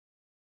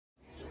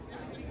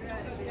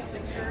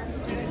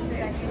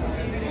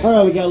All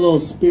right, we got a little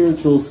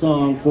spiritual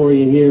song for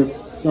you here,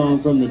 song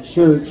from the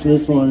church.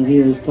 This one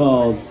here is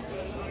called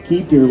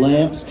Keep Your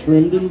Lamps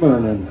Trimmed and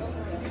Burning.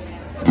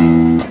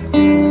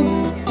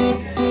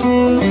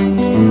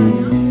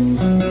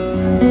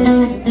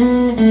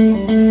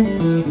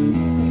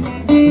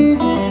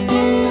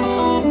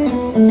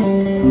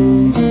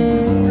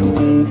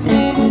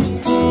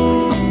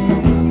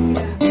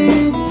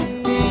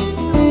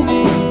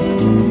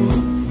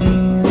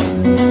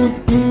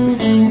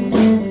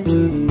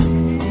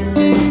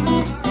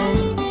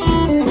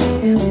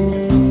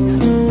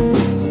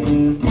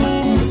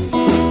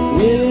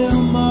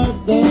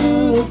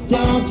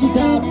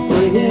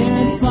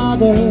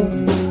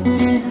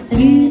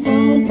 Keep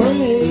on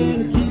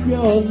praying, keep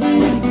your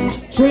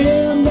lamps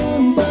trimmed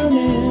and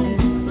burning.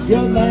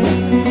 Your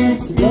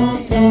lamps, don't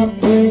stop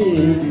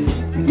praying.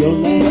 Keep your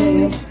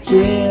lamp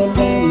trimmed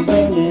and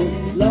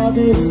burning. Love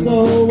this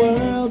soul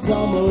world's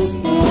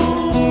almost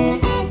gone.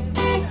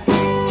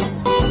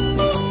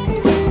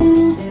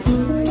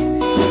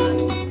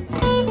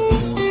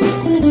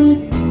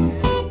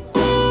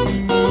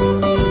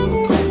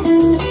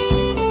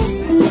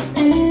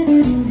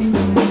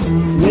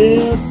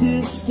 Well,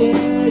 sister,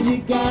 you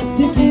got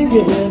to keep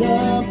your head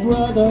up,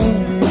 brother.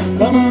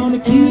 Come on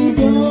and keep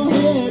your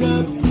head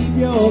up. Keep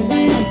your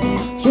lamps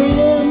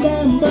trimmed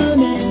and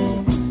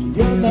burning. Keep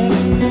your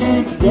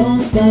lamps,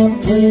 don't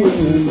stop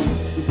praying.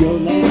 Keep your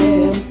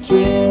lamp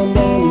trimmed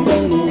and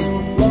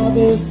burning. Love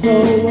is so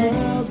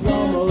world's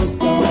almost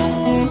gone.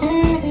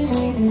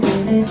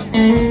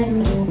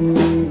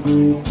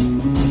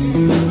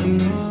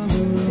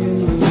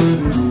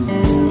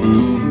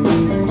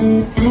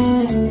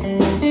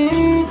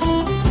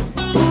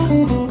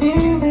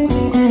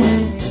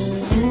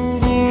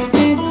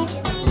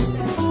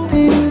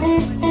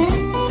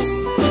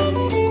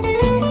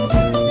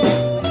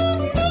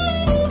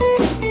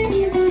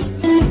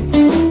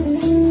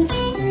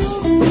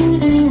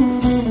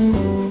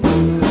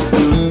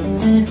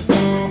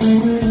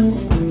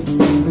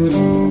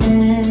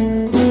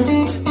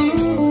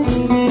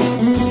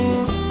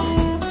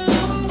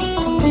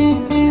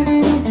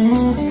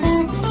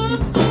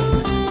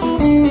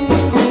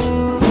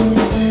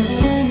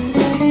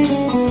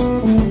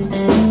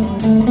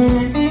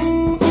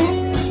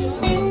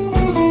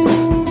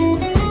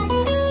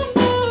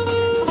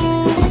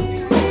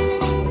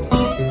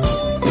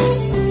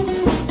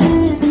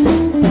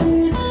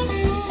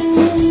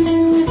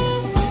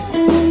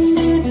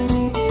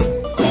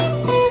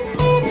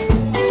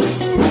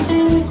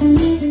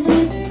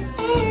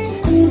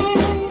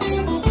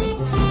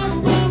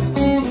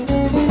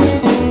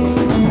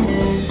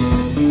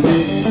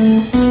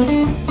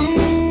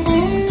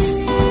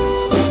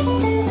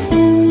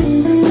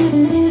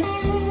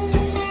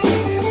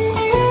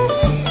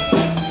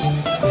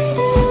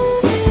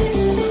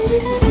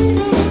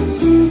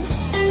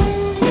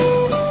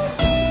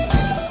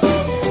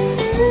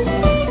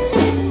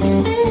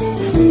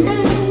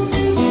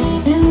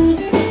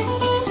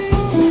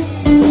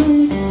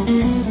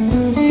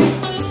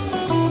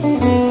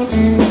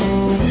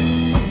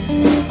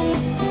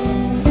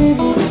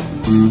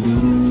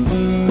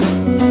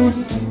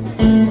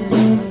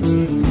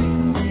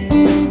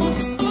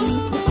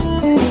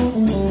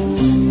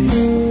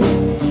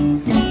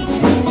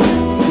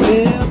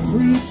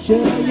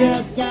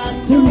 You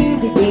got to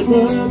read the good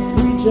book,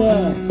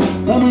 preacher.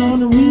 Come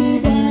on and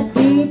read that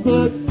good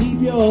book.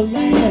 Keep your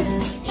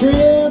lamps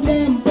trimmed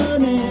and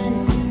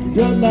burning. Keep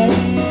your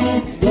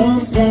lamps,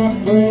 don't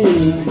stop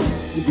praying.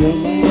 Keep your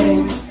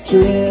lamps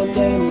trimmed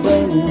and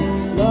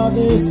burning. Love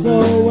this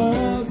soul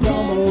world's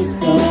almost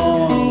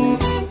gone.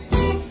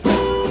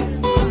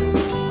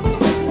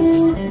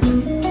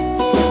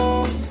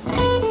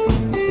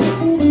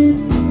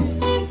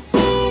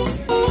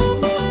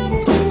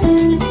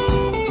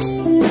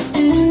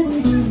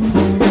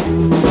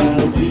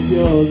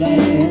 Your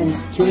lamps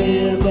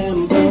trimmed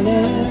and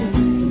burning.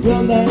 Keep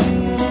your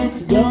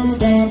lamps, don't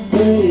stop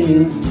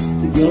praying.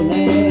 Keep your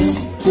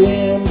lamps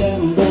trimmed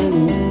and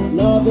burning.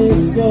 Love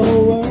this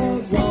soul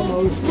world's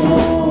almost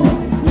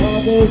gone.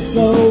 Love this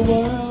soul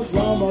world's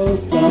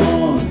almost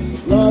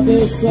gone. Love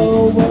this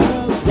soul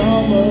world's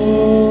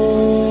almost